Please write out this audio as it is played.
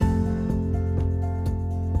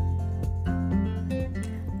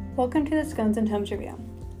Welcome to the Scones and Tomes Review,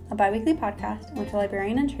 a bi-weekly podcast in which a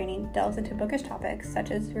librarian in training delves into bookish topics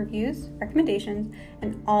such as reviews, recommendations,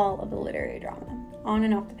 and all of the literary drama, on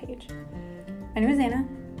and off the page. My name is Anna,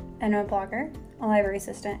 and I'm a blogger, a library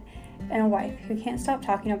assistant, and a wife who can't stop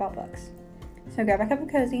talking about books. So grab a cup of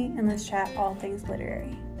cozy and let's chat all things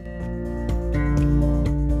literary.